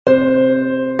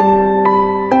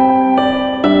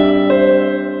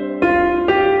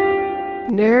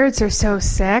Nerds are so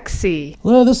sexy.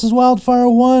 Hello, this is Wildfire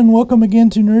One. Welcome again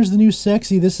to Nerds the New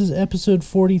Sexy. This is episode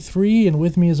 43, and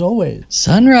with me as always,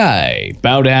 Sunrise.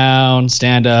 Bow down,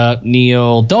 stand up,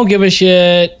 kneel, don't give a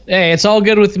shit. Hey, it's all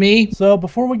good with me. So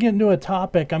before we get into a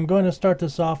topic, I'm going to start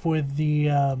this off with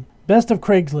the Best of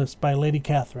Craigslist by Lady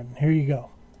Catherine. Here you go.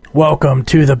 Welcome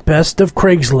to the Best of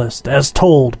Craigslist, as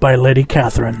told by Lady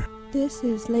Catherine. This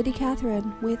is Lady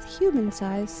Catherine with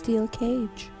human-sized steel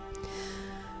cage.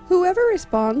 Whoever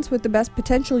responds with the best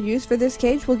potential use for this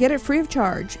cage will get it free of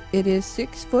charge. It is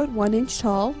 6 foot 1 inch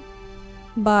tall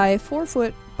by 4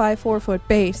 foot by 4 foot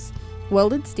base.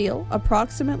 Welded steel,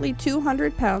 approximately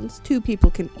 200 pounds. 2 people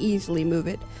can easily move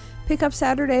it. Pick up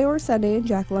Saturday or Sunday in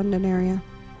Jack London area.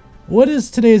 What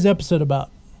is today's episode about?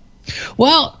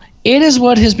 Well, it is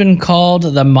what has been called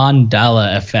the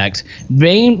Mandela effect,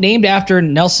 named after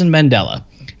Nelson Mandela.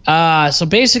 So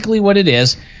basically what it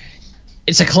is,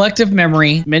 it's a collective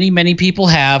memory many people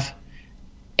have,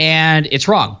 and it's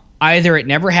wrong. Either it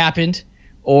never happened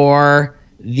or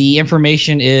the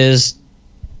information is,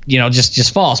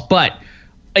 just false. But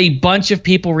a bunch of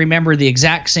people remember the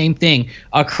exact same thing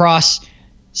across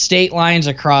state lines,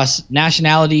 across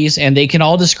nationalities, and they can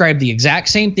all describe the exact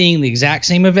same thing, the exact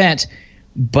same event,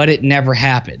 but it never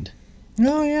happened.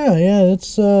 Oh yeah.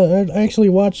 It's I actually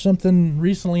watched something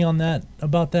recently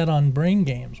about that on Brain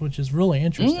Games, which is really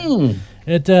interesting.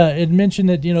 It mentioned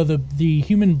that the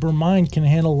human mind can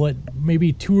handle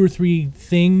maybe 2 or 3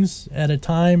 things at a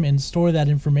time and store that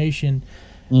information,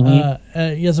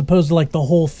 as opposed to like the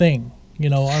whole thing.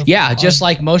 Just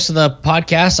like most of the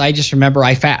podcasts, I just remember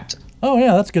I fapped. Oh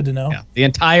yeah, that's good to know. Yeah, the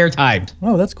entire time.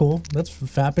 Oh, that's cool.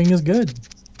 Fapping is good.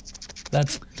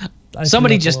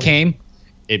 Somebody just came.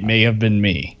 It may have been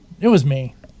me. It was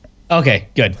me. Okay,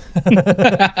 good.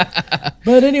 But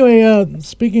anyway,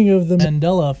 speaking of the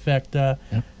Mandela effect,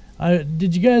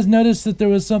 did you guys notice that there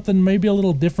was something maybe a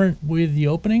little different with the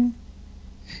opening?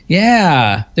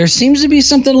 Yeah, there seems to be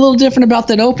something a little different about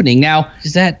that opening. Now,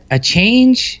 is that a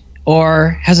change, or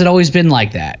has it always been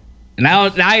like that? Now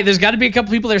there's got to be a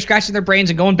couple people that are scratching their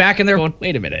brains and going back in there going,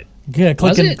 wait a minute. Yeah,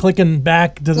 clicking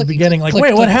back to the beginning, like,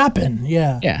 wait, what happened?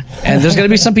 Yeah. Yeah, and there's going to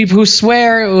be some people who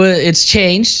swear it's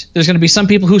changed. There's going to be some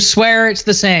people who swear it's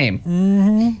the same.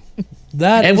 Mm-hmm.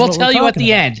 And we'll tell you at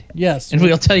the end. Yes. And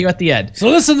we'll tell you at the end. So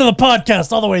listen to the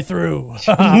podcast all the way through.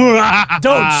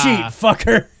 Don't cheat,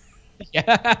 fucker.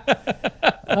 Yeah.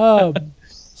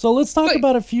 So let's talk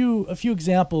about a few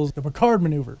examples. The Picard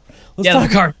maneuver. The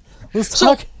Picard. Let's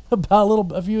talk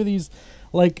about a few of these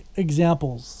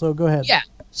examples. So go ahead. Yeah.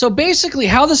 So basically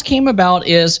how this came about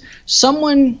is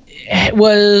someone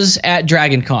was at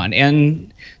Dragon Con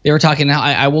and they were talking. Now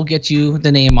I will get you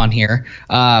the name on here.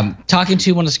 Talking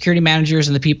to one of the security managers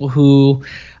and the people who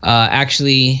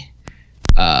actually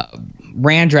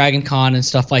ran Dragon Con and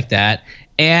stuff like that.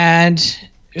 And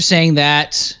saying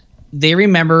that they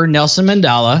remember Nelson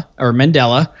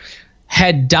Mandela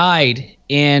had died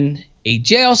in a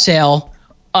jail cell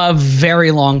a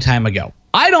very long time ago.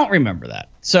 I don't remember that.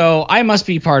 So I must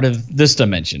be part of this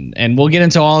dimension. And we'll get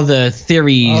into all the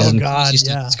theories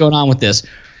what's going on with this.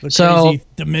 Crazy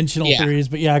dimensional theories,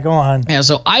 but yeah, go on. Yeah,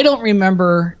 so I don't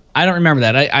remember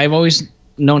that. I've always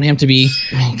known him to be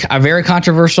a very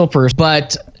controversial person,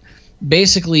 but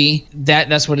basically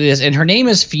that's what it is. And her name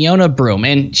is Fiona Broome,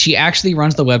 and she actually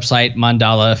runs the website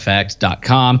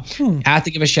mandalaeffect.com. I have to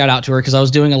give a shout out to her because I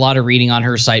was doing a lot of reading on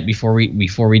her site before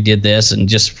we did this, and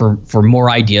just for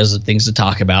more ideas of things to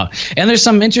talk about. And there's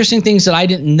some interesting things that I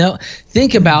didn't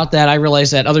think about that I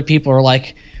realized that other people are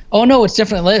like, oh no, it's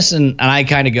different than this, and I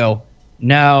kind of go,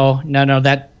 no,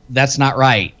 that's not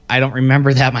right. I don't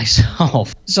remember that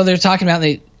myself. So they're talking about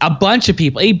a bunch of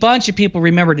people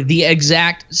remembered the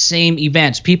exact same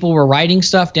events. People were writing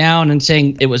stuff down and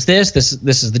saying it was this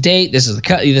is the date, this is the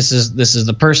cut, this is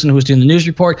the person who was doing the news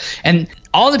report, and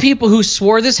all the people who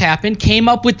swore this happened came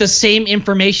up with the same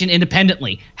information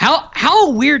independently.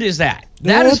 How weird is that?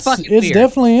 That is fucking weird. It's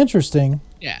definitely interesting.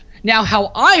 Yeah. Now,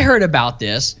 how I heard about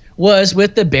this was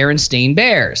with the Berenstain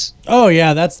Bears. Oh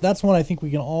yeah, that's one I think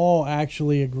we can all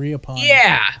actually agree upon.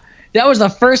 Yeah, that was the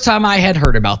first time I had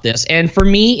heard about this, and for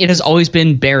me, it has always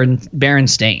been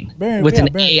Berenstain with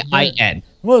an A-I-N.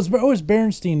 Well, it was always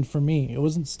Berenstain for me. It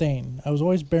wasn't Stain. I was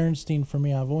always Berenstain for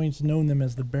me. I've always known them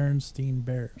as the Berenstain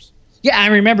Bears. Yeah, I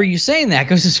remember you saying that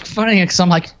because it's funny because I'm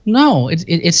like, no, it's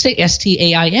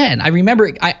S-T-A-I-N. I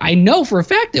remember, I know for a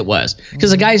fact it was because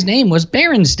the guy's name was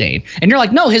Berenstain, and you're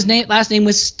like, no, his last name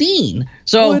was Steen.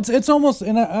 So it's almost,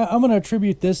 and I'm going to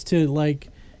attribute this to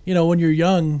when you're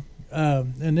young,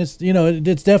 and it's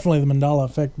it's definitely the Mandela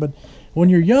effect. But when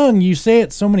you're young, you say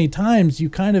it so many times, you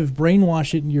kind of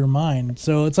brainwash it in your mind.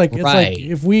 So it's like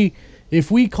if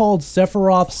we called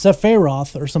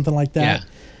Sephiroth or something like that,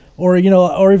 or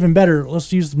or even better,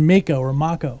 let's use Mako or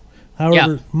Mako.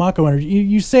 However, Mako energy.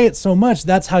 You say it so much,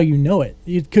 that's how you know it.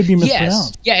 It could be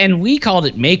mispronounced. Yes. Yeah, and we called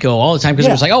it Mako all the time because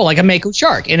it was like a Mako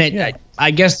shark. And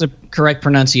I guess the correct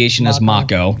pronunciation is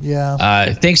Mako.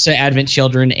 Yeah. Thanks to Advent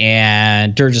Children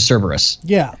and Dirge Cerberus.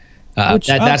 Yeah.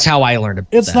 That's how I learned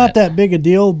about It's not that big a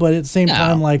deal, but at the same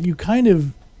time, like, you kind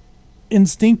of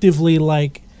instinctively,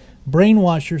 like,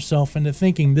 brainwash yourself into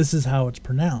thinking this is how it's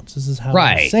pronounced. This is how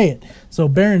I say it. So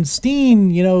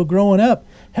Berenstein, growing up,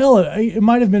 hell, it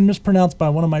might have been mispronounced by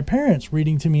one of my parents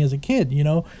reading to me as a kid,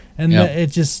 and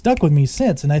it just stuck with me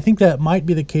since. And I think that might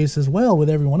be the case as well with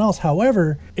everyone else.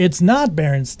 However, it's not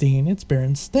Berenstein, it's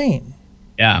Berenstain.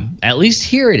 Yeah, at least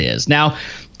here it is. Now,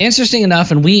 interesting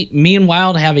enough, and me and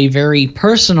Wild have a very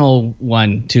personal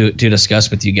one to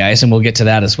discuss with you guys, and we'll get to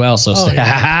that as well. So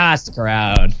stick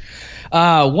around.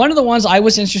 One of the ones I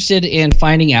was interested in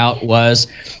finding out was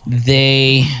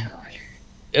a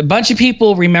bunch of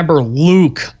people remember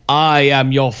Luke, I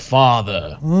am your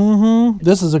father. Mm-hmm.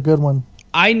 This is a good one.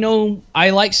 I know I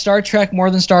like Star Trek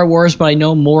more than Star Wars, but I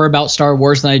know more about Star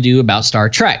Wars than I do about Star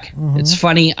Trek. Mm-hmm. It's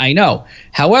funny, I know.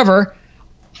 However,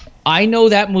 I know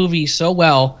that movie so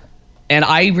well, and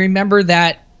I remember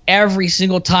that every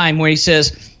single time when he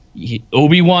says,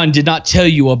 Obi-Wan did not tell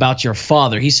you about your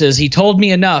father. He says, he told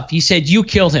me enough. He said, you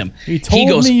killed him. He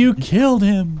told me you killed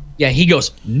him. Yeah, he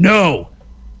goes, no,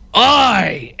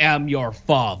 I am your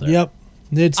father. Yep.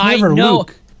 It's never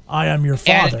Luke, I am your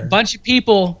father. And a bunch of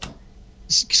people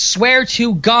swear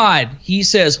to God. He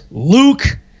says,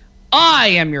 Luke, I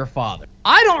am your father.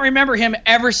 I don't remember him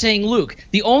ever saying Luke.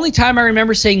 The only time I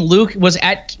remember saying Luke was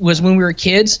when we were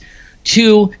kids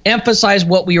to emphasize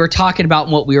what we were talking about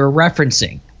and what we were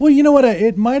referencing. Well, you know what?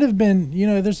 It might have been.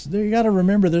 You got to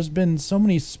remember, there's been so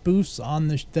many spoofs on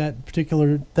that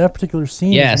particular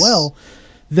scene as well,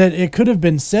 that it could have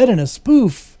been said in a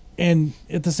spoof. And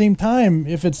at the same time,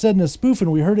 if it's said in a spoof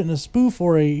and we heard it in a spoof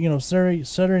or a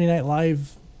Saturday Night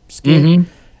Live skit,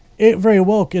 it very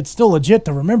well, it's still legit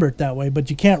to remember it that way. But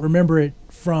you can't remember it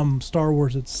from Star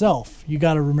Wars itself. You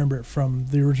got to remember it from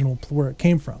the original, where it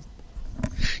came from.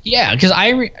 Yeah, because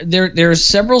there's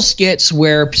several skits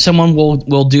where someone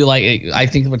will do, like, I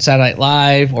think with Saturday Night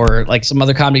Live or like some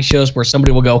other comedy shows where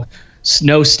somebody will go,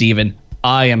 no, Steven,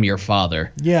 I am your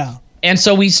father. Yeah. And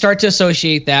so we start to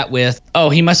associate that with,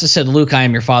 he must have said, Luke, I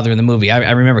am your father in the movie.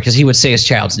 I remember because he would say his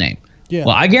child's name. Yeah.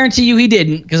 Well, I guarantee you he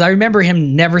didn't, because I remember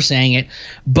him never saying it.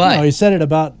 But no, he said it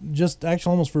about just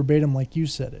actually almost verbatim like you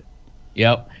said it.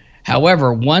 Yep.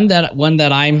 However, one that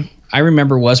I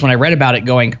remember was when I read about it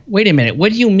going, wait a minute,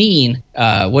 what do you mean?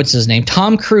 What's his name?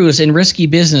 Tom Cruise in Risky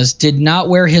Business did not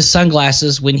wear his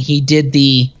sunglasses when he did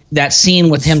that scene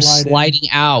with him sliding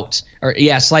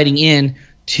in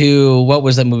to, what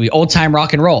was that movie? Old Time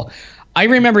Rock and Roll. I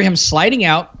remember him sliding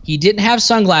out. He didn't have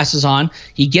sunglasses on.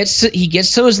 He gets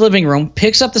to his living room,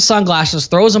 picks up the sunglasses,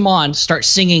 throws them on, starts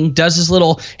singing, does his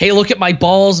little, hey, look at my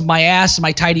balls, my ass,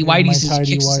 my tidy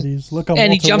whities. Look,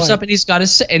 and he jumps up and he's got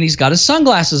his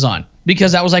sunglasses on,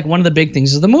 because that was like one of the big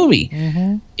things of the movie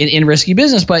in Risky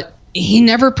Business. But he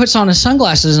never puts on his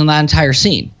sunglasses in that entire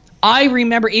scene. I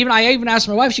remember I even asked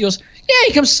my wife. She goes, yeah,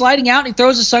 he comes sliding out and he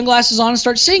throws his sunglasses on and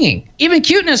starts singing. Even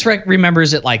Cuteness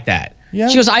remembers it like that. Yeah.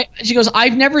 She goes,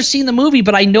 I've never seen the movie,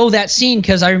 but I know that scene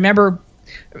because I remember,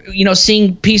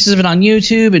 seeing pieces of it on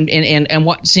YouTube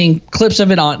and seeing clips of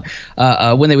it on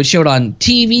when they would show it on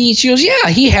TV. She goes, yeah,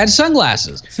 he had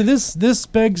sunglasses. So this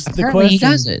begs the question. He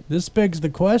does it. This begs the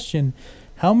question: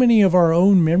 how many of our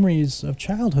own memories of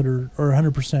childhood are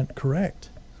 100% correct?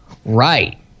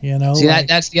 Right. See,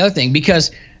 that's the other thing,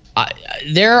 because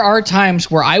there are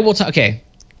times where I will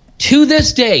to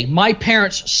this day, my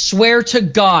parents swear to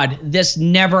God this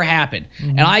never happened.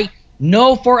 And I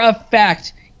know for a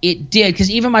fact it did,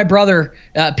 because even my brother,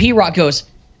 P-Rock, goes,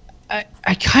 I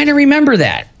kind of remember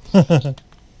that.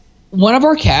 One of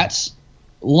our cats,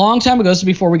 long time ago, so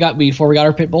before we got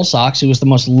our pit bull Sox, who was the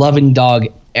most loving dog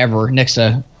ever next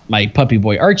to my puppy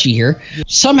boy Archie here,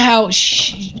 somehow,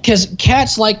 because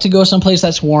cats like to go someplace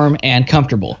that's warm and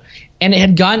comfortable, and it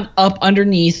had gone up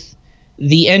underneath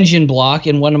the engine block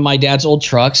in one of my dad's old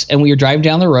trucks, and we were driving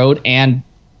down the road, and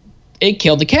it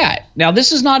killed the cat. Now,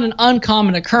 this is not an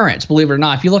uncommon occurrence, believe it or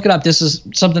not. If you look it up, this is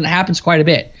something that happens quite a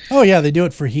bit. Oh, yeah, they do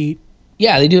it for heat.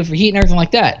 Yeah, they do it for heat and everything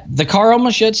like that. The car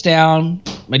almost shuts down.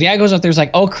 My dad goes up there, he's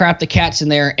like, oh, crap, the cat's in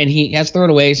there, and he has to throw it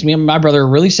away. So me and my brother are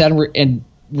really sad, and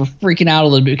we're freaking out a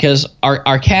little bit because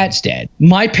our cat's dead.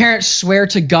 My parents swear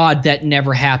to God that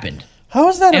never happened. How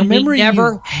is that a And memory we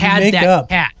never you had make that up?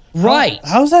 cat. Right.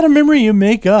 How's that a memory you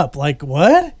make up? Like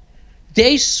what?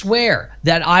 They swear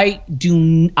that I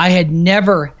had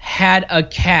never had a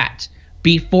cat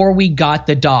before we got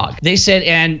the dog. They said,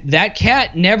 and that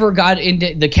cat never got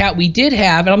into the cat we did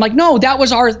have. And I'm like, no, that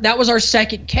was our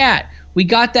second cat. We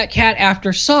got that cat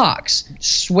after Socks.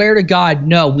 Swear to God,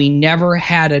 no, we never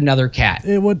had another cat.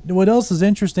 What else is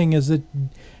interesting is that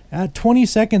at 20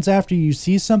 seconds after you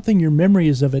see something, your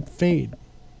memories of it fade.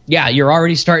 Yeah, you're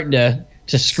already starting to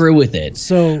screw with it.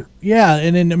 So yeah,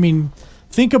 and then I mean,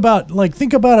 think about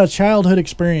a childhood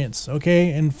experience,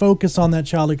 okay, and focus on that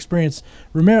child experience.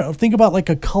 Think about like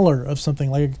a color of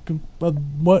something, like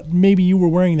what maybe you were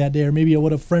wearing that day, or maybe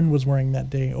what a friend was wearing that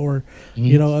day, or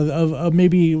you know,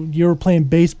 maybe you were playing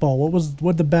baseball.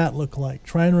 What the bat look like?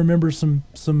 Try and remember some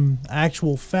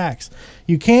actual facts.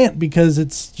 You can't because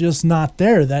it's just not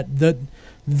there. That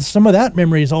some of that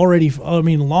memory is already,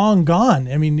 long gone.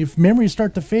 I mean, if memories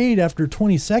start to fade after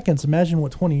 20 seconds, imagine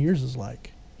what 20 years is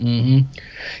like. Mm-hmm.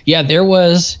 Yeah, there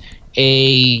was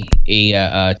a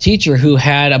teacher who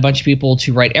had a bunch of people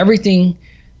to write everything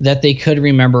that they could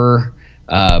remember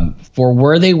for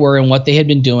where they were and what they had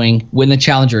been doing when the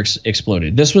Challenger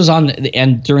exploded. This was on the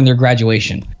end during their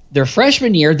graduation. Their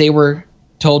freshman year, they were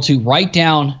told to write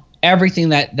down everything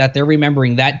that they're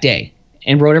remembering that day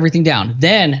and wrote everything down.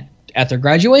 Then at their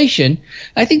graduation,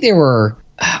 I think they were,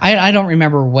 I don't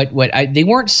remember they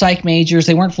weren't psych majors,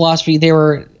 they weren't philosophy,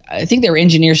 I think they were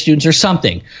engineer students or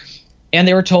something. And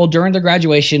they were told during their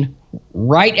graduation,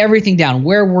 write everything down.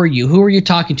 Where were you? Who were you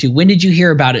talking to? When did you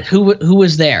hear about it? Who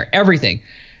was there? Everything.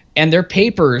 And their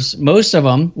papers, most of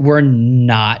them were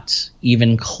not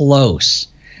even close.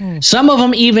 Some of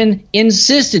them even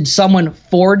insisted someone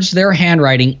forged their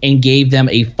handwriting and gave them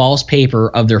a false paper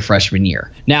of their freshman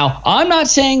year. Now, I'm not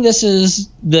saying this is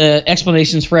the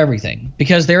explanations for everything,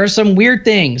 because there are some weird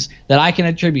things that I can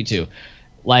attribute to.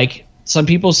 Like some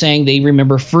people saying they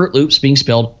remember Fruit Loops being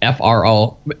spelled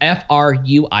Fruit. I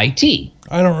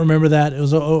don't remember that. It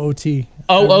was OOT.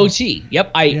 OOT.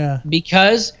 Yep.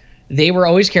 Because they were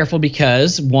always careful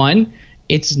because, one,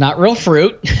 it's not real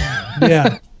fruit.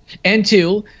 Yeah. And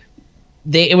two,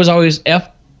 it was always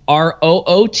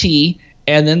FROOT,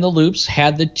 and then the loops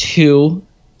had the two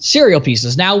cereal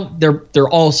pieces. Now they're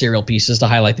all cereal pieces to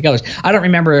highlight the colors. I don't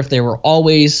remember if they were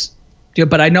always,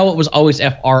 but I know it was always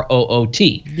FROOT.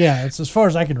 Yeah, it's as far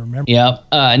as I can remember. Yeah.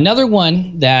 Another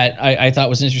one that I thought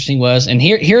was interesting was, and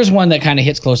here's one that kind of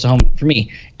hits close to home for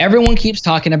me. Everyone keeps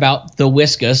talking about the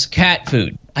Whiskas cat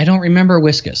food. I don't remember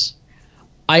Whiskas.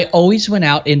 I always went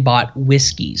out and bought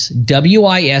Whiskeys,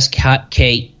 WISKEES.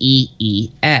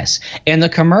 And the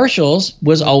commercials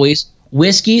was always,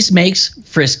 Whiskeys makes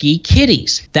frisky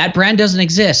kitties. That brand doesn't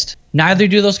exist. Neither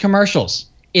do those commercials.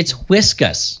 It's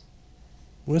Whiskas.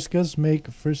 Whiskas make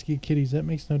frisky kitties. That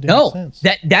makes no damn sense.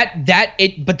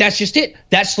 But that's just it.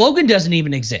 That slogan doesn't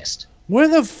even exist. Where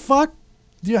the fuck?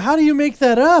 How do you make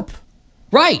that up?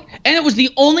 Right. And it was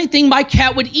the only thing my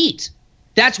cat would eat.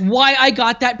 That's why I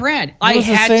got that brand. I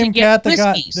had to get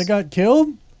Whiskeys. That got killed?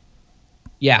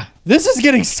 Yeah. This is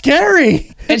getting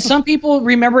scary. And some people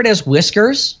remember it as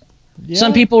Whiskers. Yeah.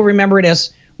 Some people remember it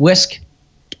as Whisk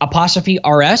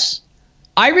 'RS.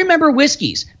 I remember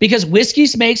Whiskeys because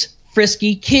Whiskeys makes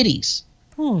frisky kitties.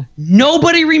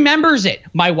 Nobody remembers it.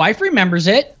 My wife remembers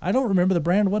it. I don't remember the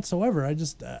brand whatsoever. I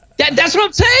just that's what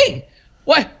I'm saying.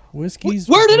 What? Whiskeys.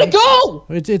 Where did it go?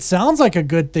 It sounds like a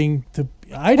good thing to.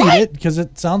 I'd eat it because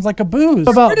it sounds like a booze.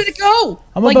 Where did it go?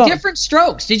 Different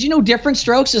Strokes. Did you know Different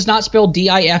Strokes is not spelled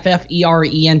DIFFERENT?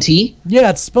 Yeah,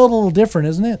 it's spelled a little different,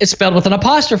 isn't it? It's spelled with an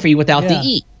apostrophe without the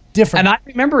E. Different. And I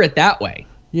remember it that way.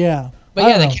 Yeah. But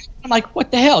yeah, I'm like,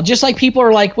 what the hell? Just like people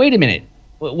are like, wait a minute.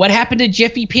 What happened to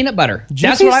Jiffy peanut butter?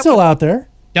 Jiffy's still out there.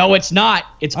 No, it's not.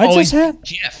 It's always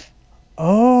Jif.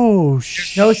 Oh,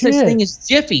 shit. There's no such thing as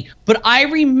Jiffy. But I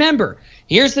remember.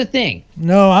 Here's the thing.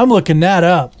 No, I'm looking that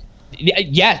up.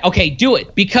 Yeah, okay, do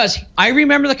it. Because I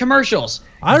remember the commercials.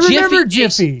 I remember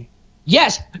Jiffy.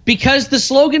 Yes, because the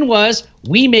slogan was,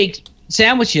 we make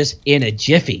sandwiches in a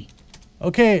jiffy.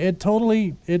 Okay, it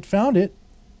found it.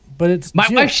 But it's My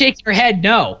wife's shaking her head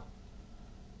no.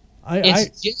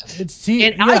 It's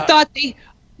Jif. I thought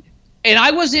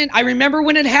I remember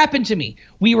when it happened to me.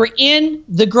 We were in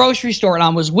the grocery store and I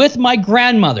was with my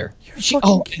grandmother.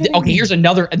 Okay, here's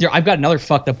another. I've got another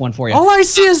fucked up one for you. All I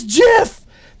see is Jif.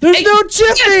 There's no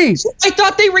Jiffy. Yes, I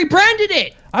thought they rebranded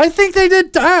it. I think they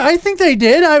did. I think they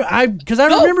did. Because I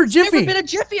remember Jiffy. Never been a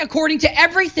Jiffy according to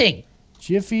everything.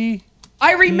 Jiffy.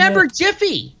 I remember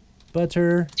Jiffy.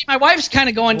 butter. See, my wife's kind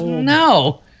of going,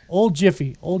 no. Old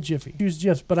Jiffy. Use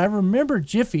Jifs, but I remember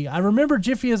Jiffy. I remember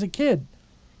Jiffy as a kid.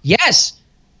 Yes.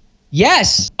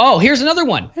 Oh, here's another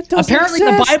one. Apparently,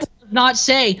 the Bible does not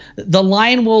say the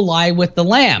lion will lie with the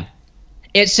lamb.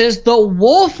 It says the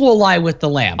wolf will lie with the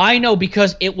lamb. I know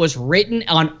because it was written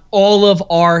on all of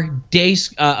our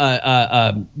daycares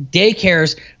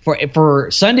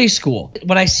for Sunday school.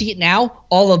 When I see it now,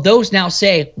 all of those now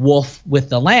say wolf with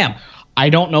the lamb. I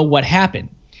don't know what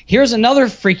happened. Here's another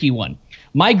freaky one.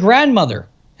 My grandmother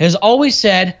has always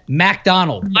said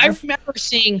McDonald. I remember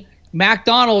seeing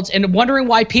McDonald's and wondering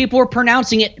why people were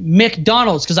pronouncing it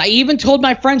McDonald's, because I even told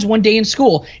my friends one day in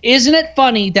school, isn't it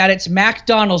funny that it's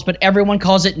McDonald's but everyone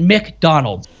calls it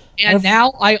McDonald's? And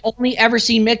now I only ever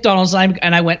see McDonald's,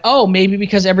 and I went, oh, maybe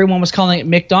because everyone was calling it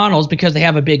McDonald's because they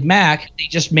have a Big Mac, they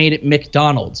just made it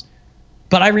McDonald's.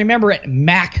 But I remember it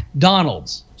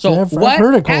McDonald's. So I've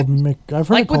heard it called Mc. I've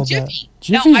heard it called Jiffy. that.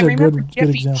 Jiffy's I remember good Jiffy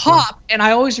example. Pop, and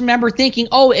I always remember thinking,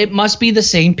 oh, it must be the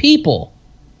same people.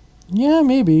 Yeah,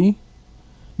 maybe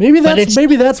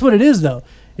that's what it is though.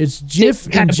 It's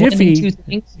Jif and Jiffy.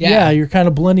 Yeah, you're kind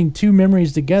of blending two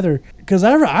memories together. Because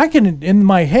I can in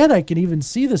my head I can even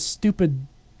see the stupid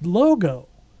logo.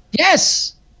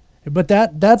 Yes. But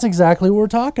that's exactly what we're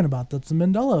talking about. That's the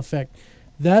Mandela effect.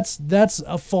 That's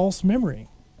a false memory.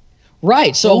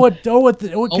 Right. So what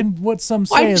some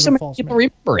say is a false memory.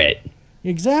 Remember it.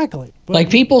 Exactly. But like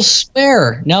people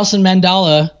swear Nelson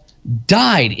Mandela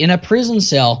died in a prison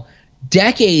cell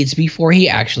decades before he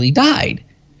actually died.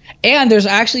 And there's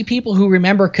actually people who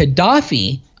remember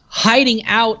Gaddafi hiding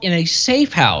out in a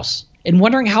safe house and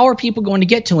wondering how are people going to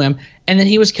get to him, and then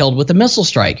he was killed with a missile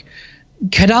strike.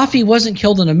 Gaddafi wasn't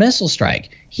killed in a missile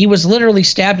strike. He was literally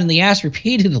stabbed in the ass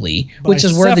repeatedly, which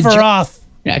is where Sephiroth.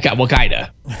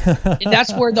 Kinda. And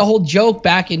that's where the whole joke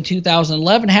back in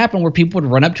 2011 happened, where people would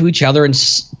run up to each other and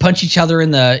punch each other in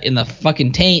the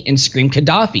fucking taint and scream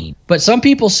Gaddafi. But some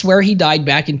people swear he died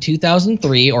back in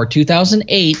 2003 or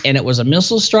 2008, and it was a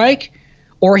missile strike,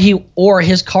 or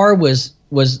his car was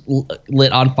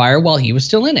lit on fire while he was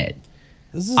still in it.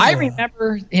 I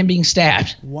remember him being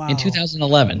stabbed in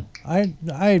 2011.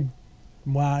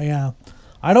 Wow, yeah.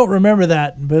 I don't remember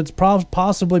that, but it's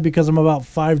possibly because I'm about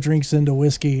 5 drinks into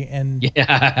whiskey, and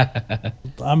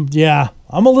I'm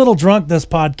a little drunk this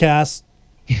podcast.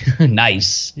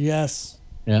 Nice. Yes.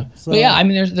 Yeah. So, but yeah, I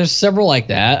mean, there's several like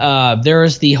that. There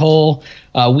is the whole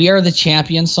 "We Are the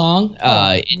Champion" song.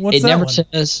 It never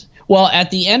says. Well, at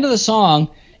the end of the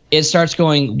song, it starts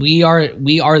going, "We are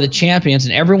the champions,"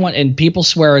 and people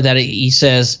swear that he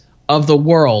says "of the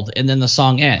world," and then the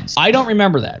song ends. I don't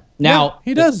remember that. Now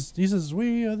he does. He says,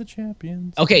 "We are the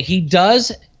champions." Okay, he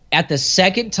does at the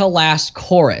second to last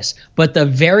chorus, but the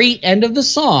very end of the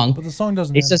song. But the song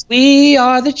doesn't. It says, "We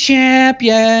are the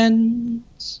champions,"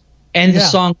 and the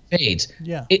song fades.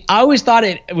 Yeah. I always thought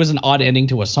it was an odd ending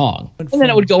to a song, and then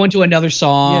it would go into another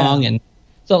song, and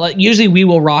so like usually "We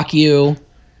Will Rock You,"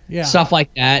 stuff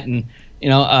like that, and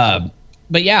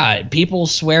But yeah, people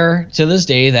swear to this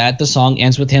day that the song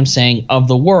ends with him saying "of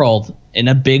the world" in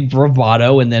a big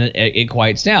bravado, and then it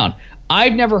quiets down.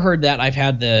 I've never heard that. I've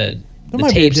had the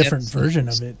might tapes. Be a different version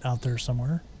of it out there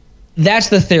somewhere. That's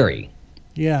the theory.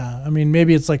 Yeah, I mean,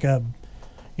 maybe it's like a,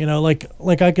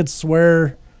 like I could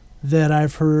swear that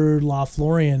I've heard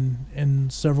Lothlorien in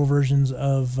several versions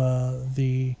of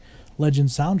the Legend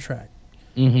soundtrack.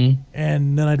 Mm-hmm.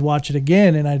 And then I'd watch it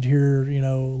again, and I'd hear,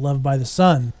 "Loved by the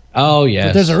Sun." Oh yes.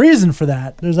 But there's a reason for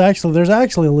that. There's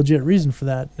actually a legit reason for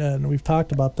that, and we've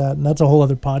talked about that, and that's a whole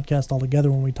other podcast altogether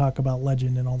when we talk about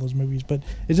Legend and all those movies. But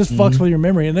it just fucks with your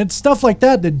memory, and it's stuff like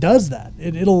that does that.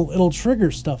 It'll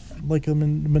trigger stuff like the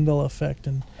Mandela effect,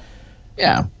 and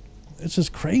it's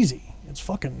just crazy. It's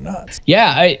fucking nuts.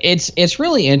 Yeah, it's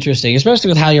really interesting,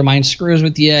 especially with how your mind screws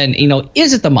with you, and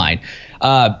is it the mind?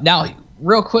 Now,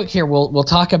 real quick here, we'll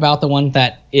talk about the one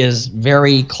that is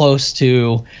very close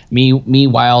to me,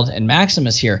 Wild, and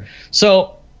Maximus here.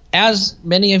 So, as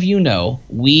many of you know,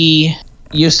 we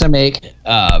used to make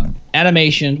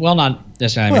animation. Well, not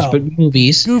necessarily animation, but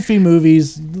movies. Goofy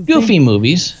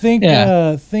movies.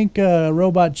 Think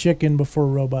Robot Chicken before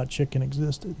Robot Chicken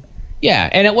existed. Yeah,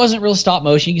 and it wasn't real stop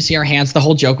motion. You can see our hands. The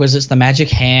whole joke was it's the magic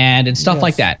hand and stuff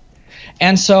like that.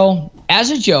 And so,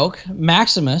 as a joke,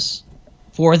 Maximus,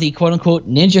 for the quote-unquote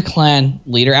Ninja Clan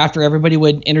leader, after everybody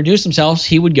would introduce themselves,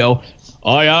 he would go,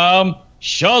 "I am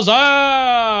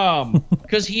Shazam!"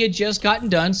 Because he had just gotten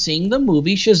done seeing the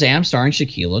movie Shazam starring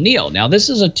Shaquille O'Neal. Now, this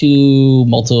is a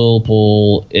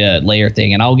multiple layer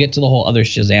thing, and I'll get to the whole other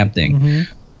Shazam thing. Mm-hmm.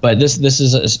 But this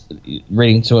is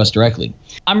reading to us directly.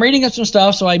 I'm reading up some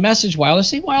stuff, so I messaged Wild. I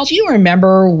say, "Wild, do you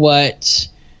remember what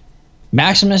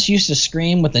Maximus used to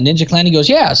scream with the Ninja Clan. He goes,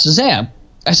 yeah, Shazam.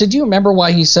 I said, do you remember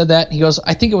why he said that? He goes,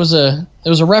 I think it was a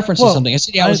reference to something. I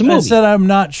said, yeah, it was a movie. I said, I'm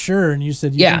not sure. And you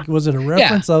said, was it a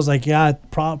reference? I was like, yeah,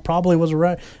 it probably was a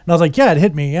reference. And I was like, yeah, it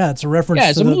hit me. Yeah, it's a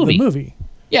reference to the movie.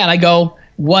 Yeah, and I go,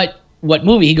 what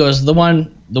movie? He goes, the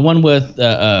one with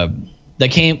that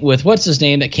came with what's his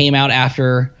name that came out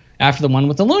after the one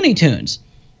with the Looney Tunes.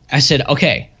 I said,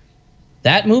 okay,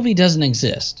 that movie doesn't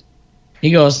exist. He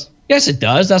goes, yes, it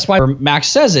does. That's why Max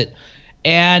says it.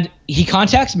 And he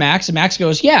contacts Max, and Max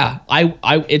goes, yeah,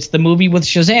 it's the movie with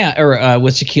Shazam, or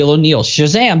with Shaquille O'Neal,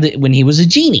 Shazam, when he was a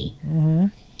genie. Mm-hmm.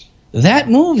 That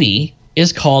movie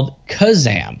is called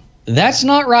Kazam. That's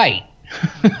not right.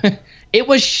 It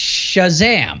was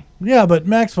Shazam. Yeah, but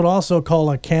Max would also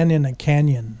call a canyon a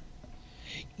canyon.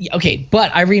 Okay,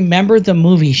 but I remember the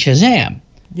movie Shazam.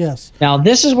 Yes. Now,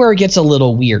 this is where it gets a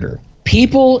little weirder.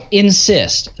 People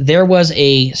insist there was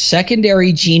a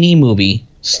secondary genie movie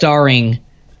starring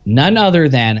none other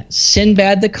than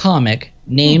Sinbad the comic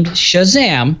named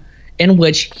Shazam, in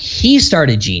which he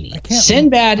started Genie.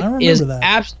 Sinbad is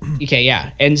okay,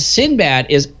 yeah, and Sinbad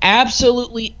is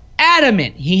absolutely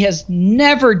adamant he has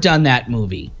never done that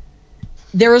movie.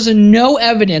 There is no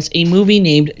evidence a movie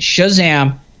named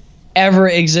Shazam ever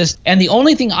exists, and the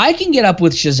only thing I can get up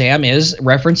with Shazam is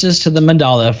references to the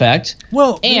Mandela effect.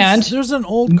 Well, and there's an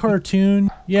old cartoon,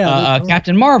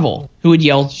 Captain Marvel, who would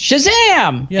yell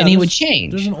Shazam, and he would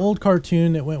change. There's an old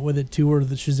cartoon that went with it too, where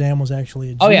the Shazam was actually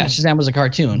a genie. Oh yeah, Shazam was a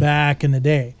cartoon back in the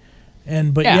day,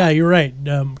 but you're right.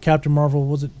 Captain Marvel,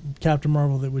 was it Captain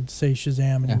Marvel that would say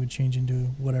Shazam and he would change into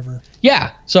whatever?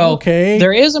 Yeah. So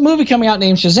there is a movie coming out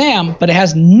named Shazam, but it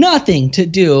has nothing to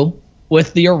do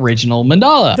with the original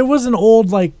Mandala. There was an old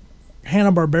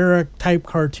Hanna-Barbera type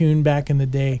cartoon back in the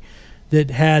day that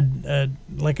had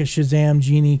like a Shazam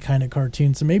genie kind of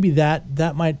cartoon. So maybe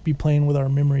that might be playing with our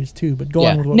memories too. But go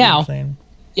on with what you were saying.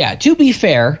 Yeah, to be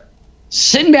fair,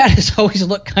 Sinbad has always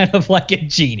looked kind of like a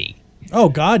genie. Oh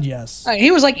God, yes.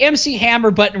 He was like MC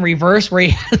Hammer but in reverse, where he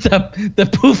had the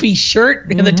poofy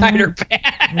shirt and the tighter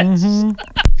pants. Mm-hmm.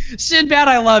 Sinbad,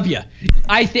 I love you.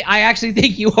 I actually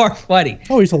think you are funny.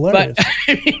 Oh, he's hilarious.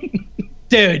 But,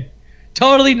 dude,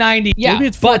 totally 90s. Yeah, maybe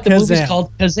it's but the movie's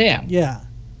called Kazam. Yeah.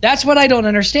 That's what I don't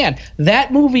understand.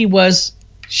 That movie was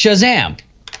Shazam.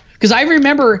 Because I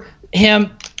remember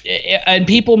him and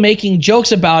people making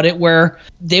jokes about it where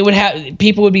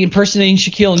people would be impersonating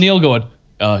Shaquille O'Neal going,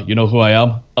 you know who I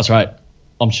am? That's right.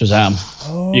 I'm Shazam.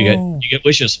 Oh. You get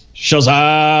wishes.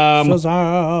 Shazam.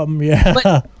 Shazam, yeah.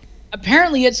 But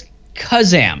apparently it's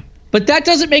Kazam. But that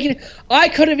doesn't make it. I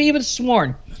could have even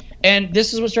sworn, and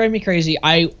this is what's driving me crazy.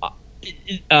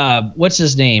 What's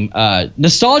his name?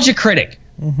 Nostalgia Critic.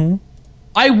 Mm-hmm.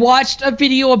 I watched a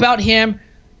video about him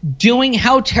doing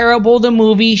how terrible the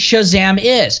movie Shazam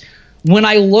is. When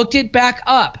I looked it back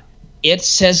up, it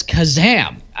says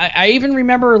Kazam. I even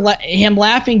remember him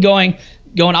laughing, going,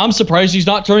 I'm surprised he's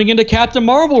not turning into Captain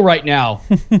Marvel right now.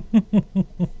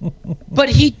 But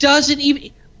he doesn't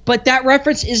even. But that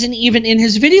reference isn't even in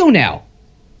his video now.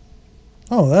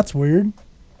 Oh, that's weird.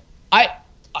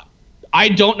 I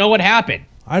don't know what happened.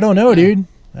 I don't know, dude.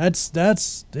 It's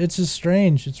just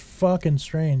strange. It's fucking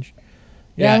strange.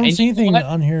 Yeah, I don't see anything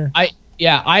on here.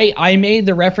 I made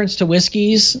the reference to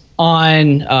Whiskeys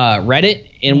on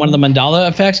Reddit in one of the Mandala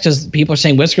effects because people are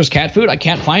saying Whisker's cat food. I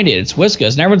can't find it. It's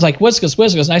Whiskas. And everyone's like,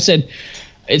 Whiskas. And I said,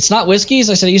 it's not Whiskeys.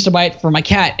 I said, I used to buy it for my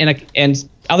cat. And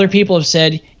other people have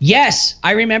said, yes,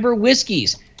 I remember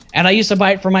Whiskeys. And I used to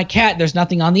buy it for my cat. There's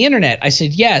nothing on the internet. I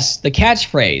said, yes, the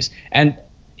catchphrase. And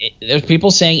there's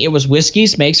people saying it was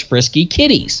Whiskeys makes frisky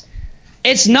kitties.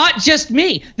 It's not just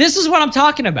me. This is what I'm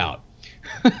talking about.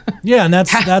 Yeah, and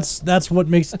that's what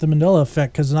makes it the Mandela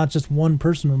effect, because not just one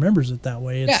person remembers it that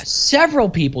way. Several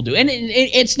people do, and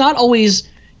it's not always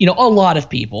a lot of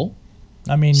people.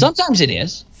 I mean, sometimes it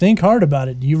is. Think hard about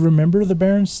it. Do you remember the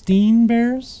Berenstain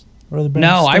Bears or the Berenstain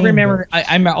No, I remember.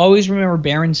 I always remember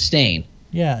Berenstain.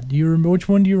 Yeah. Do you remember which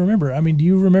one? Do you remember? I mean, do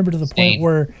you remember to the point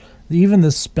where even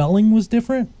the spelling was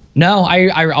different? No,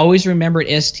 I always remembered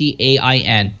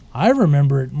Stainn. I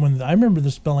remember it I remember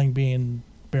the spelling being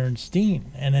Berenstain,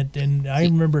 and I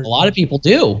remember a lot of people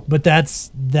do, but that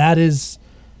is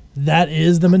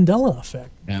the Mandela effect.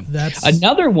 Yeah. That's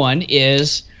another one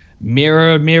is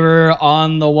mirror, mirror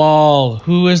on the wall,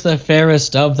 who is the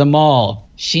fairest of them all?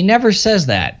 She never says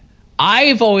that.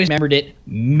 I've always remembered it.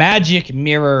 Magic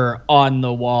mirror on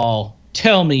the wall,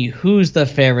 tell me who's the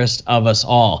fairest of us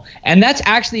all. And that's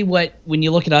actually what, when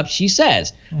you look it up, she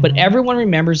says. Mm-hmm. But everyone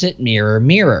remembers it. Mirror,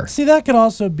 mirror. See, that could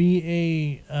also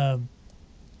be a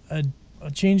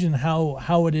changing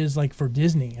how it is like for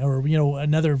Disney, or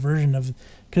another version of,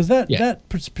 because that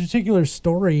particular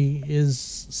story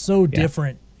is so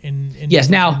different in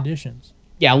different conditions.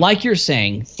 Yeah, like you're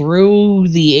saying, through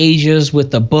the ages with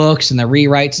the books and the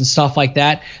rewrites and stuff like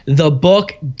that, the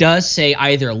book does say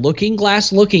either looking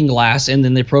glass, and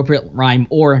then the appropriate rhyme,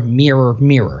 or mirror,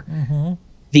 mirror. Mm-hmm.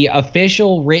 The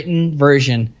official written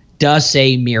version does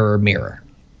say mirror, mirror.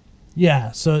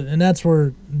 Yeah, so and that's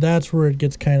where it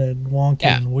gets kind of wonky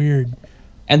and weird.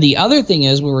 And the other thing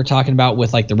is, we were talking about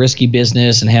with like the Risky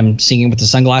Business and him singing with the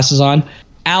sunglasses on.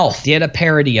 Alf did a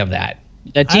parody of that.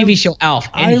 The TV show Alf,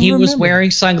 and he was wearing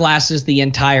sunglasses the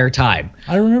entire time.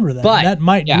 I remember that. But that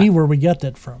might be where we get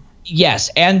that from.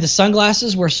 Yes, and the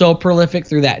sunglasses were so prolific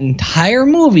through that entire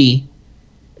movie.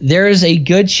 There is a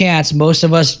good chance most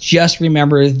of us just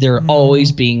remember there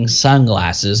always being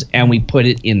sunglasses, and we put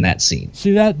it in that scene.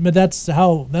 See that, but that's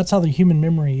how the human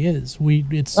memory is.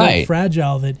 It's so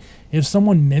fragile that if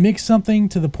someone mimics something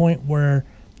to the point where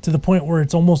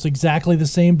it's almost exactly the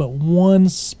same, but one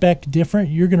speck different,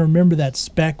 you're going to remember that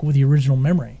speck with the original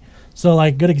memory. So,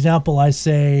 like, good example, I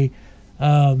say,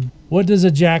 what does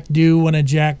a jack do when a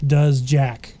jack does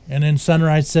jack? And then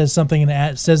Sunrise says something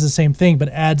and says the same thing, but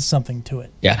adds something to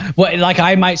it. Yeah. Well, like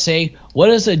I might say, what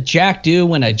does a jack do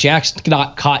when a jack's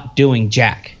not caught doing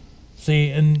jack?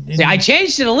 See, I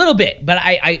changed it a little bit, but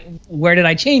I where did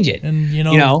I change it?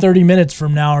 And, 30 minutes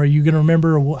from now, are you going to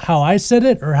remember how I said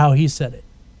it or how he said it?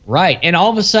 Right, and all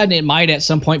of a sudden it might at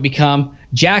some point become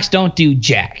jacks don't do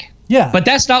jack. Yeah. But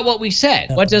that's not what we said.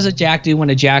 What does a jack do when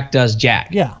a jack does jack?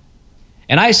 Yeah.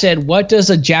 And I said, what does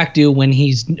a jack do when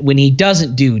he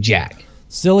doesn't do jack?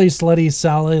 Silly slutty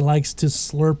Sally likes to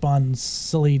slurp on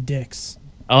silly dicks.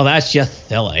 Oh, that's just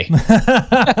silly.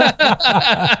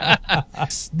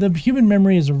 The human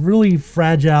memory is a really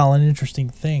fragile and interesting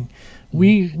thing.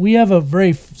 We have a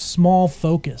very small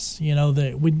focus, we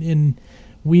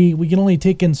can only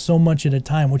take in so much at a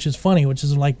time, which is funny, which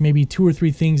is like maybe 2 or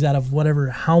 3 things out of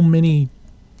how many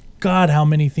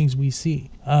things we see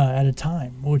at a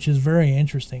time, which is very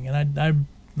interesting. And I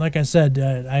like I said,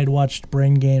 I had watched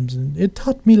Brain Games, and it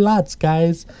taught me lots,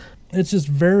 guys. It's just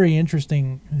very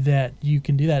interesting that you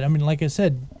can do that. I mean, like I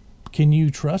said, can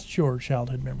you trust your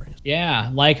childhood memories?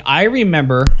 Yeah, like I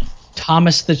remember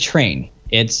Thomas the Train.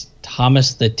 It's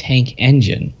Thomas the Tank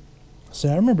Engine. See,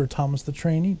 I remember Thomas the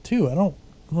Train too. I don't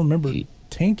remember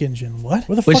Tank Engine. What?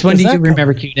 Which one do you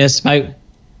remember, Cuteness?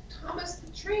 Thomas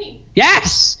the Train.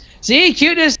 Yes! See,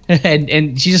 Cuteness?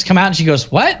 And she just come out and she goes,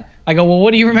 what? I go, well,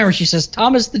 what do you remember? She says,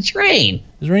 Thomas the Train.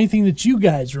 Is there anything that you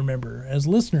guys remember as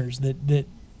listeners that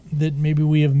maybe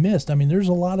we have missed? I mean, there's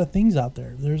a lot of things out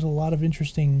there. There's a lot of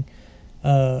interesting,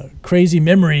 crazy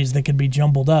memories that could be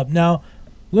jumbled up. Now,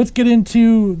 let's get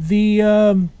into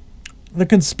the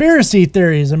conspiracy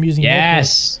theories. I'm using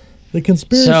the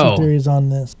conspiracy theories on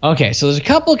this. Okay, so there's a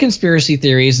couple of conspiracy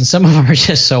theories, and some of them are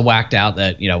just so whacked out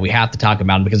that we have to talk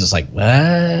about them because it's like,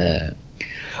 what?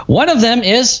 One of them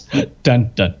is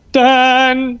dun dun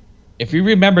dun. If you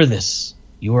remember this,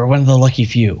 you are one of the lucky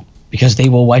few because they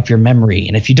will wipe your memory,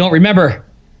 and if you don't remember,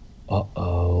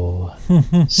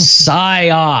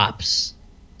 psyops,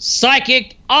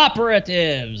 psychic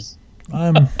operatives.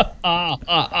 So the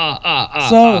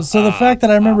fact that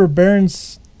I remember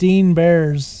Berenstain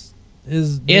Bears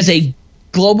is a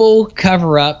global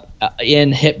cover-up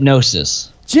in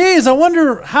hypnosis. Jeez, I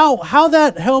wonder how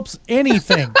that helps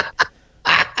anything.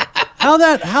 how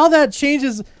that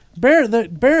changes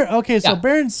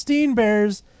Berenstain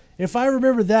Bears. If I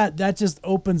remember that just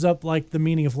opens up like the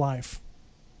meaning of life.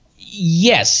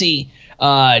 Yes, see,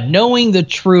 knowing the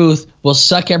truth will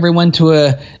suck everyone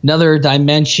to another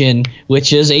dimension,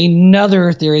 which is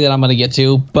another theory that I'm going to get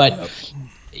to, but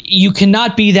you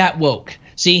cannot be that woke.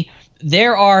 See,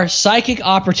 there are psychic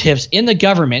operatives in the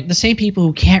government, the same people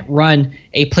who can't run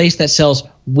a place that sells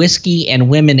whiskey and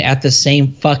women at the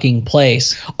same fucking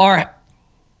place, are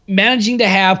managing to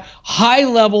have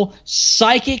high-level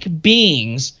psychic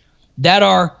beings that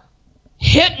are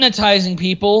hypnotizing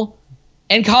people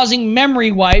and causing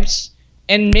memory wipes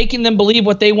and making them believe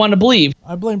what they want to believe.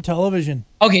 I blame television.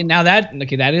 Okay, now that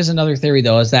is another theory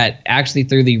though, is that actually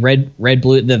through the red,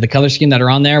 blue, the color scheme that are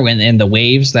on there and the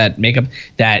waves that make up,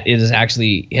 that it is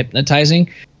actually hypnotizing.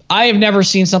 I have never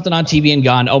seen something on TV and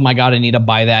gone, oh my God, I need to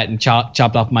buy that and chopped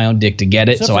off my own dick to get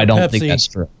it. Except so I don't Pepsi. Think that's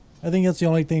true. I think that's the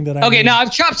only thing that I Okay, now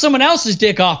I've chopped someone else's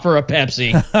dick off for a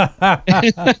Pepsi.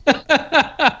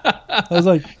 I was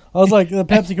like, the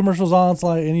Pepsi commercial's on, it's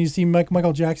like, and you see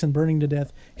Michael Jackson burning to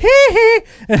death. Hee.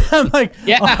 And I'm like,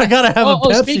 I gotta have a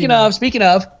Pepsi. Speaking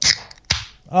of.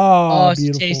 Oh, beautiful.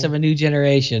 It's the taste of a new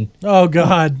generation. Oh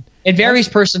God. It varies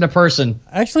person to person.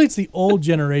 Actually, it's the old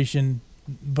generation,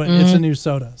 but it's a new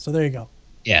soda. So there you go.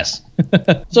 Yes.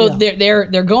 So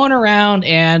they're going around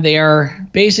and they are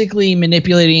basically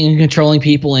manipulating and controlling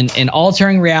people and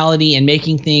altering reality and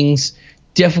making things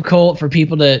difficult for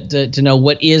people to know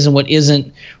what is and what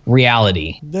isn't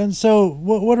reality. Then so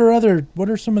what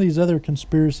are some of these other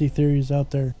conspiracy theories out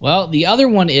there? Well, the other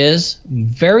one is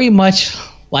very much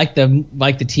like the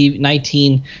TV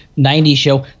 1990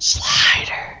 show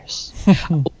Sliders.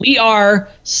 We are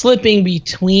slipping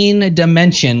between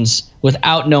dimensions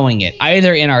without knowing it,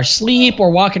 either in our sleep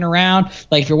or walking around.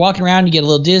 Like if you're walking around, you get a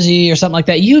little dizzy or something like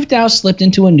that. You've now slipped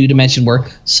into a new dimension where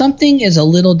something is a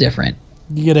little different.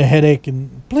 You get a headache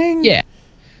and bling. Yeah.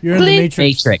 You're in the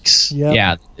Matrix. Yep.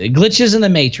 Yeah. Glitches in the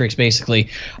Matrix, basically.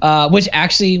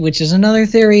 Which is another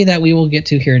theory that we will get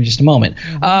to here in just a moment.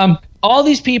 All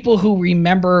these people who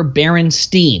remember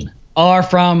Berenstain are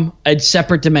from a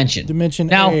separate dimension.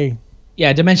 Dimension A.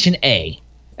 Yeah, Dimension A.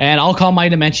 And I'll call my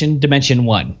dimension Dimension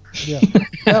 1. Yeah,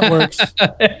 that works.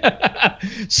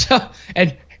 So,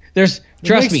 and trust me.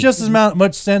 It makes just as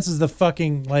much sense as the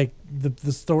fucking, like,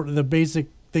 the story, the basic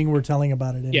thing we're telling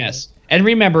about it anyway. Yes. And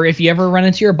remember, if you ever run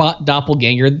into your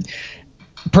doppelganger,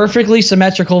 perfectly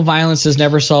symmetrical violence has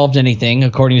never solved anything,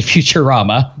 according to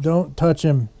Futurama. Don't touch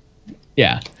him.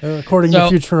 Yeah. According to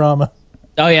Futurama.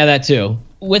 Oh, yeah, that too.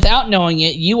 Without knowing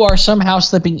it, you are somehow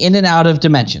slipping in and out of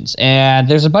dimensions. And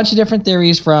there's a bunch of different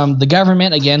theories from the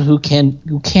government, again, who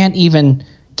can't even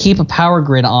keep a power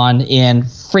grid on in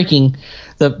freaking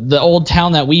the old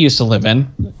town that we used to live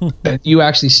in. You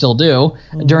actually still do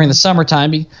during the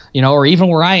summertime, or even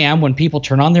where I am when people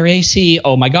turn on their AC,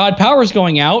 oh my God, power's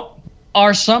going out,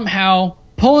 are somehow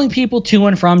pulling people to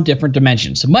and from different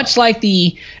dimensions. Much like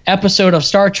the episode of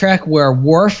Star Trek where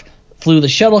Worf flew the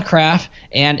shuttlecraft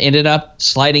and ended up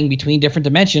sliding between different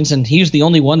dimensions, and he was the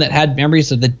only one that had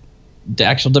memories of the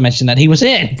actual dimension that he was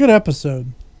in. Good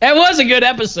episode. That was a good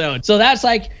episode. So that's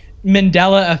like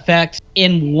Mandela effect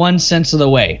in one sense of the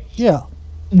way. Yeah.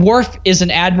 Worf is an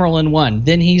admiral in one,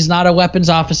 then he's not a weapons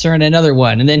officer in another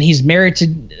one, and then he's married to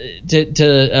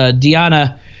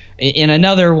Deanna in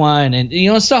another one,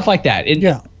 and stuff like that.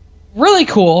 Really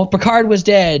cool. Picard was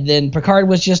dead, then Picard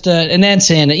was just an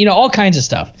ensign, all kinds of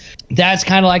stuff. That's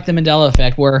kind of like the Mandela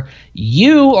effect, where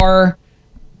you are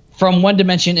from one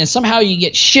dimension and somehow you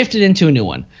get shifted into a new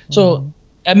one. So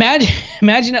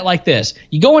imagine it like this.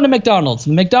 You go into McDonald's.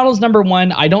 McDonald's number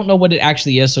one, I don't know what it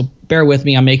actually is, so bear with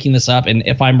me. I'm making this up, and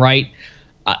if I'm right,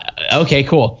 okay,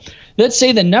 cool. Let's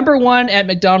say the number one at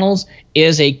McDonald's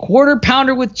is a quarter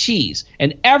pounder with cheese.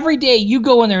 And every day you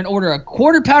go in there and order a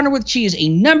quarter pounder with cheese, a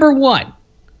number one.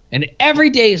 And every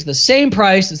day is the same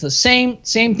price. It's the same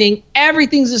thing.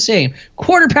 Everything's the same.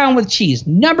 Quarter pound with cheese.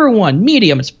 Number one,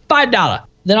 medium. It's $5.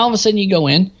 Then all of a sudden you go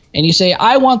in and you say,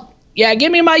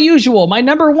 give me my usual, my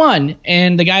number one.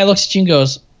 And the guy looks at you and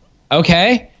goes,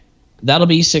 okay, that'll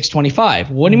be $6.25.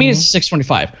 What do you mean it's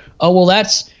 $6.25? Oh, well,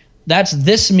 that's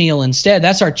this meal instead.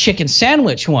 That's our chicken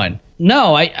sandwich one.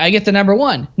 No, I get the number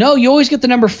one. No, you always get the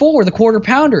number four, the quarter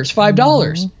pounder. It's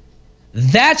 $5.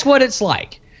 That's what it's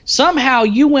like. Somehow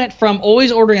you went from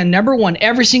always ordering a number one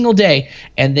every single day,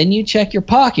 and then you check your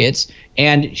pockets,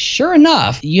 and sure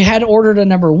enough, you had ordered a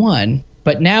number one,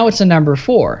 but now it's a number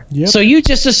four. Yep. So you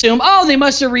just assume, they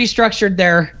must have restructured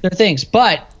their things.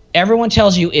 But everyone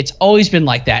tells you it's always been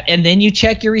like that. And then you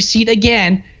check your receipt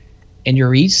again, and your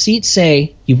receipts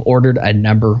say you've ordered a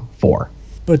number four.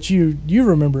 But you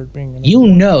remember it being a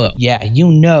number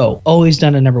one. Always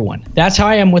done a number one. That's how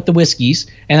I am with the whiskeys,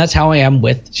 and that's how I am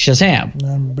with Shazam.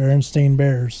 And Berenstain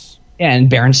Bears. And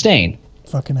Berenstain.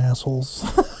 Fucking assholes.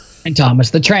 And Thomas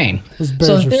the Train.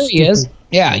 So the theory is,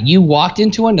 you walked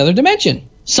into another dimension.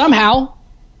 Somehow,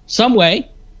 some way,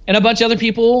 and a bunch of other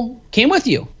people came with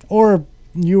you. Or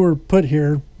you were put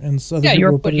here, and other people you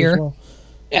were put put here here. as well.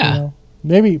 Yeah.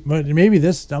 Maybe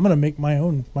this. I'm gonna make my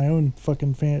own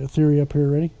fucking theory up here.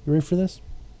 Ready? You ready for this?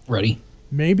 Ready.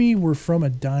 Maybe we're from a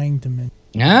dying dimension.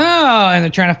 Oh, and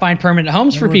they're trying to find permanent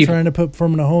homes for people. Trying to put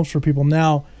permanent homes for people.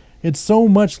 Now, it's so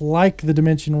much like the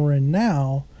dimension we're in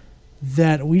now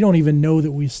that we don't even know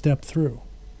that we stepped through.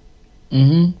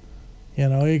 Mm-hmm.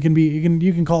 It can be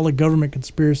you can call it a government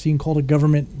conspiracy, you can call it a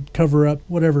government cover up,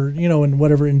 whatever,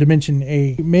 in Dimension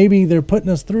A. Maybe they're putting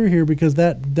us through here because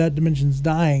that dimension's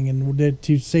dying, and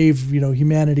to save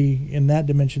humanity in that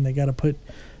dimension, they got to put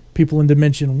people in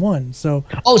Dimension 1. So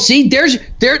see, there's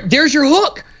your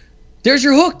hook. There's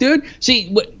your hook, dude.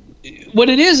 See, what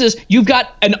it is you've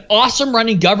got an awesome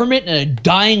running government in a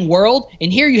dying world,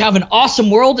 and here you have an awesome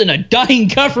world in a dying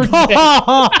government.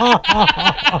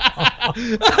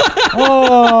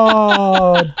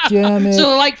 Oh, damn it.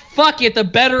 So like, fuck it, the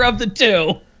better of the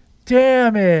two.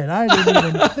 Damn it. I didn't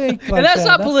even think like And that's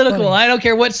that. not political. Funny. I don't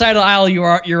care what side of the aisle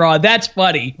you're on. That's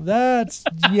funny. That's,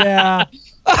 yeah.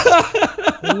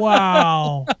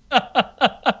 Wow.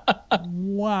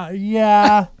 Wow.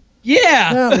 Yeah.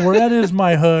 Yeah. That is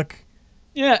my hook.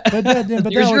 Yeah. But that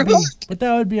Here's your hook.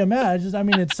 would be a match. I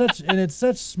mean, it's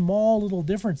such small little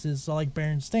differences. So like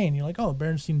Berenstain, you're like, oh,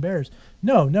 Berenstain Bears.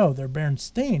 No, they're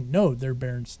Berenstain. No, they're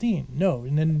Berenstain. No,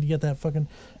 and then you get that fucking,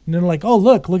 and then like, oh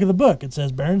look at the book. It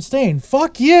says Berenstain.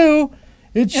 Fuck you.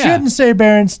 It shouldn't say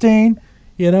Berenstain.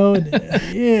 You know,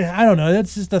 yeah, I don't know.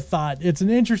 That's just a thought. It's an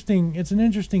interesting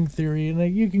theory, and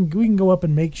we can go up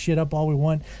and make shit up all we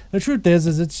want. The truth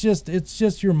is it's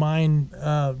just your mind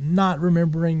not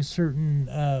remembering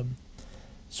certain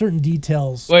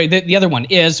details. Wait, the other one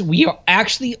is we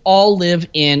actually all live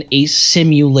in a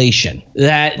simulation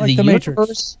that Like the the universe,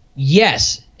 Matrix.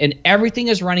 yes, and everything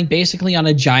is running basically on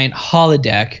a giant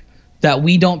holodeck that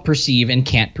we don't perceive and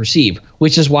can't perceive,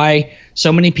 which is why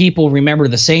so many people remember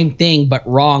the same thing but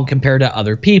wrong compared to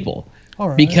other people. All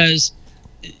right. Because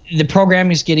the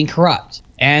programming is getting corrupt.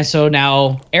 And so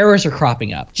now errors are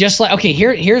cropping up. Just like, okay,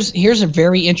 here's a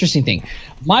very interesting thing.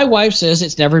 My wife says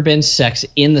it's never been sex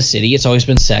in the city. It's always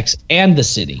been sex and the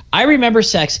city. I remember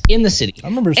sex in the city. I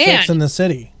remember Sex in the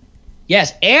City.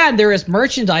 Yes, and there is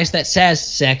merchandise that says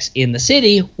Sex in the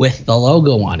City with the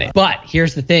logo on it. But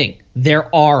here's the thing.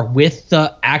 There are, with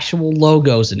the actual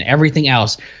logos and everything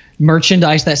else,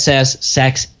 merchandise that says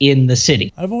Sex in the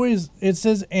City. It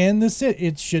says and the city.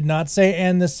 It should not say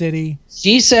and the city.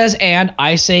 She says and,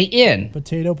 I say in.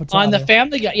 Potato. On the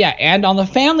Family Guy, yeah, and on the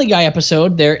Family Guy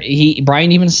episode,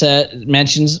 Brian even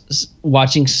mentions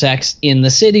watching Sex in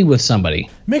the City with somebody.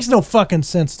 Makes no fucking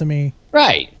sense to me.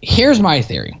 Right. Here's my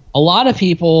theory. A lot of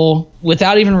people,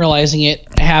 without even realizing it,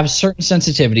 have certain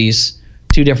sensitivities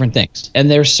to different things.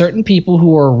 And there's certain people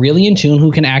who are really in tune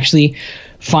who can actually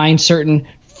find certain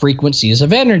frequencies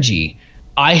of energy.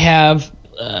 I have,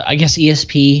 I guess,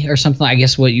 ESP or something, I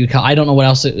guess what you call, I don't know what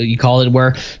else you call it,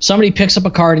 where somebody picks up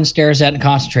a card and stares at it and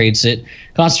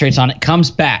concentrates on it,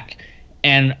 comes back,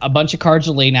 and a bunch of cards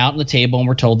are laying out on the table and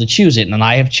we're told to choose it. And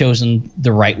I have chosen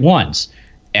the right ones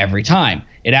every time.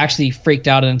 It actually freaked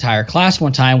out an entire class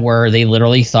one time where they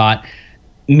literally thought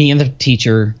me and the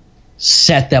teacher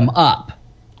set them up.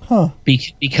 Huh.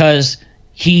 Because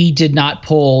he did not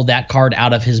pull that card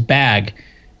out of his bag,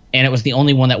 and it was the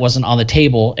only one that wasn't on the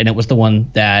table, and it was the one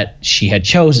that she had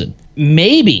chosen.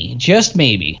 Maybe, just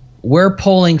maybe, we're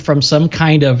pulling from some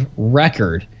kind of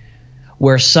record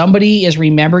where somebody is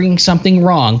remembering something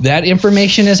wrong. That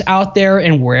information is out there,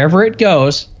 and wherever it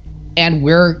goes, and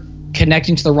we're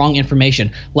connecting to the wrong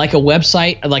information, like a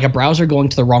website, like a browser going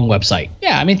to the wrong website.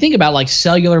 Yeah, I mean, think about like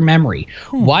cellular memory.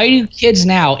 Why do kids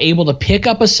now able to pick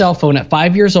up a cell phone at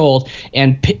 5 years old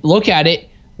and look at it,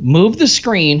 move the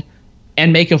screen,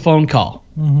 and make a phone call?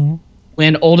 Mm-hmm.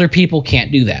 When older people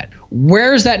can't do that?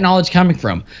 Where's that knowledge coming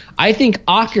from? I think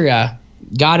Akira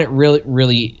got it really,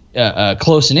 really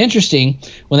close and interesting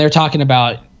when they were talking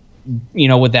about,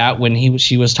 with that, when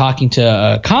she was talking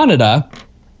to Kaneda.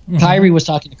 Kairi was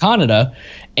talking to Kaneda,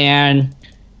 and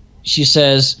she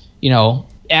says,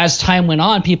 as time went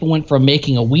on, people went from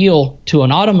making a wheel to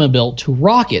an automobile to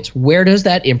rockets. Where does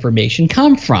that information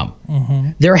come from? Mm-hmm.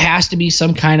 There has to be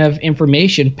some kind of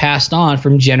information passed on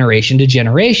from generation to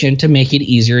generation to make it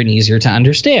easier and easier to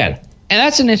understand. And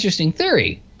that's an interesting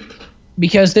theory,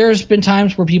 because there's been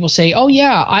times where people say, oh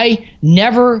yeah, I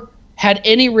never had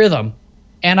any rhythm,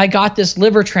 and I got this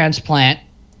liver transplant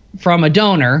from a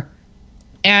donor,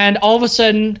 and all of a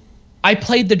sudden, I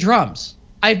played the drums.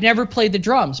 I've never played the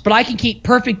drums, but I can keep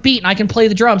perfect beat and I can play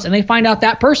the drums. And they find out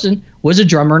that person was a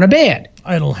drummer in a band.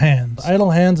 Idle Hands.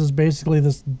 Idle Hands is basically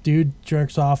this dude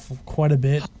jerks off quite a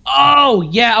bit. Oh,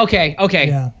 yeah, okay.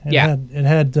 Yeah, it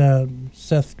had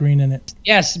Seth Green in it.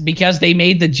 Yes, because they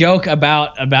made the joke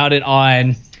about it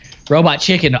on Robot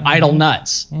Chicken, Idle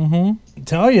Nuts. Mm-hmm.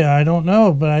 Tell you, I don't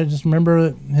know, but I just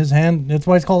remember his hand. That's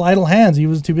why it's called Idle Hands. He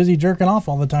was too busy jerking off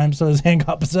all the time, so his hand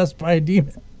got possessed by a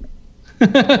demon.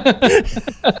 It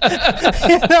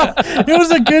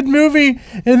was a good movie,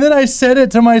 and then I said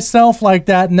it to myself like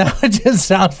that, and now it just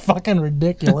sounds fucking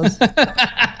ridiculous.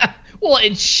 Well,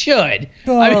 it should.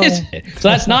 Oh. I mean, so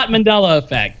that's not Mandela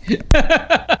effect.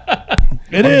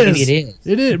 It is. Maybe it is.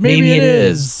 It is. Maybe it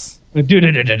is.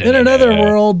 In another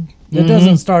world, it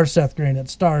doesn't star Seth Green. It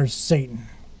stars Satan.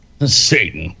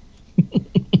 Satan.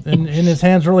 and his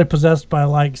hand's really possessed by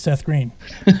like Seth Green.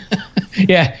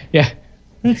 Yeah.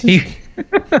 It's He, just-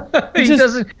 he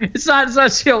doesn't. It's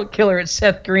not serial killer. It's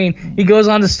Seth Green. He goes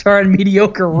on to star in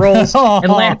mediocre roles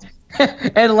and lands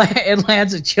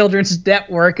at Children's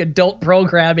Network, adult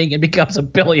programming, and becomes a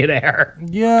billionaire.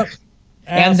 Yep.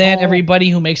 And then Asshole. everybody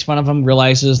who makes fun of him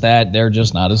realizes that they're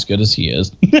just not as good as he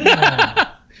is.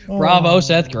 Bravo,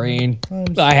 Seth Green. I'm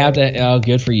I have to. Oh,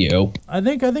 good for you. I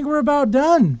think we're about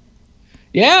done.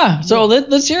 Yeah. So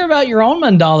let's hear about your own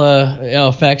Mandela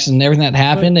effects and everything that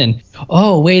happened. And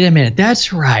wait a minute.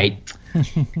 That's right.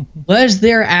 Was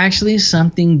there actually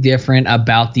something different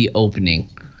about the opening?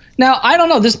 Now, I don't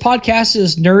know. This podcast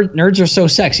is Nerds Are So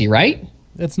Sexy, right?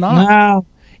 It's not. No,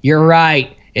 you're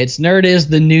right. It's Nerd is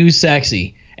the New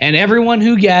Sexy. And everyone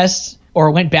who guessed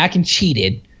or went back and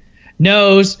cheated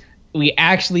knows we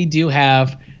actually do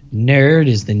have Nerd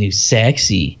is the New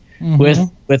Sexy.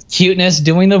 With Cuteness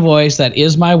doing the voice that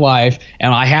is my wife,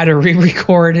 and I had to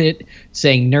re-record it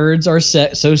saying nerds are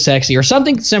so sexy or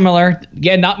something similar.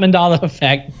 Again, not Mandela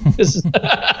effect. This is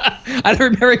I don't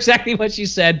remember exactly what she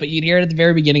said, but you'd hear it at the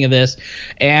very beginning of this.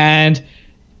 And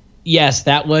yes,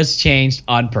 that was changed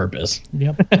on purpose.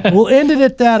 Yep. We'll end it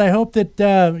at that. I hope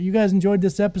that you guys enjoyed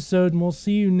this episode, and we'll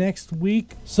see you next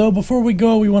week. So before we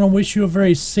go, we want to wish you a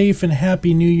very safe and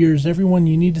happy New Year's. Everyone,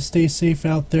 you need to stay safe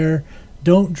out there.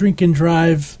 Don't drink and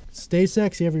drive. Stay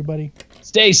sexy, everybody.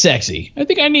 Stay sexy. I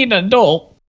think I need an adult.